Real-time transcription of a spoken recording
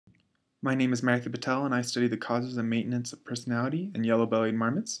My name is Petelle, and I study the causes and maintenance of personality in yellow-bellied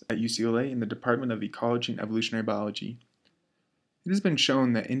marmots at UCLA in the Department of Ecology and Evolutionary Biology. It has been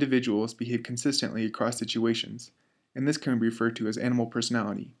shown that individuals behave consistently across situations, and this can be referred to as animal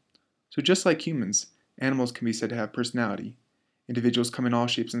personality. So just like humans, animals can be said to have personality. Individuals come in all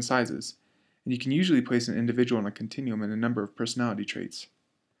shapes and sizes, and you can usually place an individual on a continuum in a number of personality traits.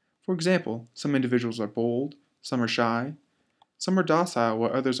 For example, some individuals are bold, some are shy, some are docile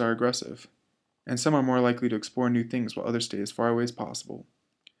while others are aggressive, and some are more likely to explore new things while others stay as far away as possible.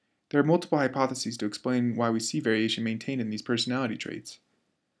 There are multiple hypotheses to explain why we see variation maintained in these personality traits.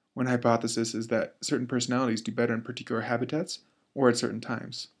 One hypothesis is that certain personalities do better in particular habitats or at certain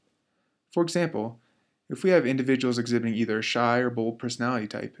times. For example, if we have individuals exhibiting either a shy or bold personality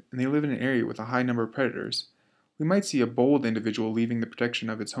type and they live in an area with a high number of predators, we might see a bold individual leaving the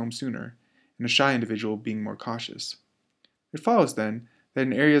protection of its home sooner and a shy individual being more cautious. It follows, then, that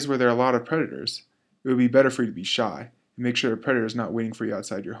in areas where there are a lot of predators, it would be better for you to be shy and make sure a predator is not waiting for you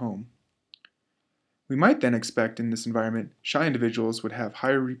outside your home. We might then expect in this environment shy individuals would have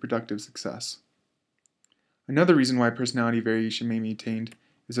higher reproductive success. Another reason why personality variation may be maintained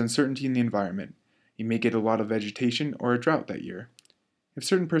is uncertainty in the environment. You may get a lot of vegetation or a drought that year. If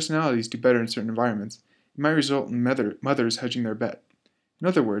certain personalities do better in certain environments, it might result in mothers hedging their bet. In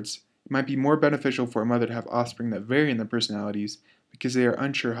other words, it might be more beneficial for a mother to have offspring that vary in their personalities because they are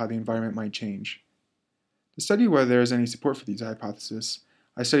unsure how the environment might change. To study whether there is any support for these hypotheses,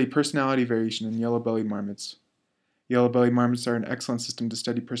 I study personality variation in yellow-bellied marmots. Yellow-bellied marmots are an excellent system to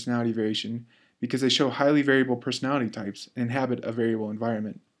study personality variation because they show highly variable personality types and inhabit a variable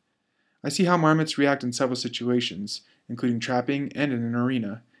environment. I see how marmots react in several situations, including trapping and in an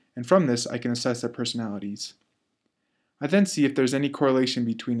arena, and from this I can assess their personalities. I then see if there's any correlation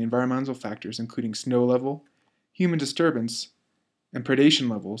between environmental factors including snow level, human disturbance, and predation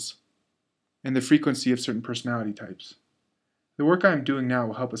levels, and the frequency of certain personality types. The work I am doing now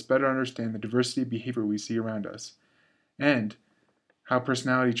will help us better understand the diversity of behavior we see around us, and how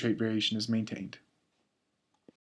personality trait variation is maintained.